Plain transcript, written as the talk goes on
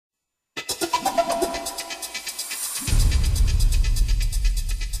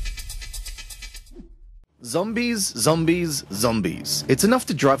Zombies, zombies, zombies. It's enough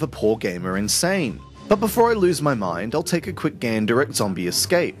to drive a poor gamer insane. But before I lose my mind, I'll take a quick gander at Zombie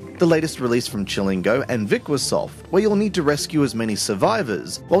Escape, the latest release from Chillingo and Vicwasoft, where you'll need to rescue as many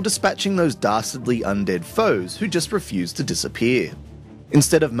survivors while dispatching those dastardly undead foes who just refuse to disappear.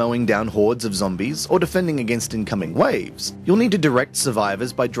 Instead of mowing down hordes of zombies or defending against incoming waves, you'll need to direct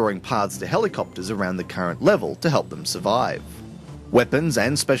survivors by drawing paths to helicopters around the current level to help them survive. Weapons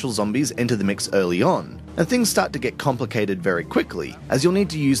and special zombies enter the mix early on, and things start to get complicated very quickly, as you'll need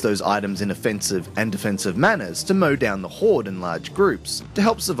to use those items in offensive and defensive manners to mow down the horde in large groups to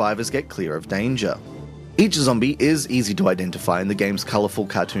help survivors get clear of danger. Each zombie is easy to identify in the game's colourful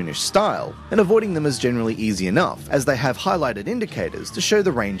cartoonish style, and avoiding them is generally easy enough as they have highlighted indicators to show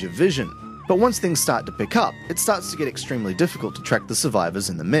the range of vision. But once things start to pick up, it starts to get extremely difficult to track the survivors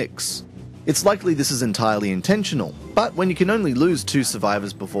in the mix. It's likely this is entirely intentional, but when you can only lose 2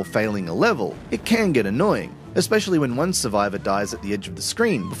 survivors before failing a level, it can get annoying, especially when one survivor dies at the edge of the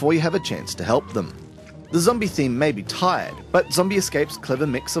screen before you have a chance to help them. The zombie theme may be tired, but Zombie Escape's clever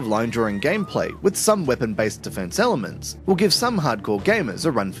mix of line-drawing gameplay with some weapon-based defense elements will give some hardcore gamers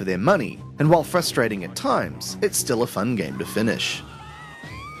a run for their money, and while frustrating at times, it's still a fun game to finish.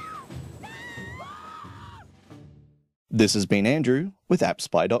 This has been Andrew with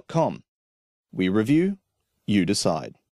AppSpy.com. We review, you decide.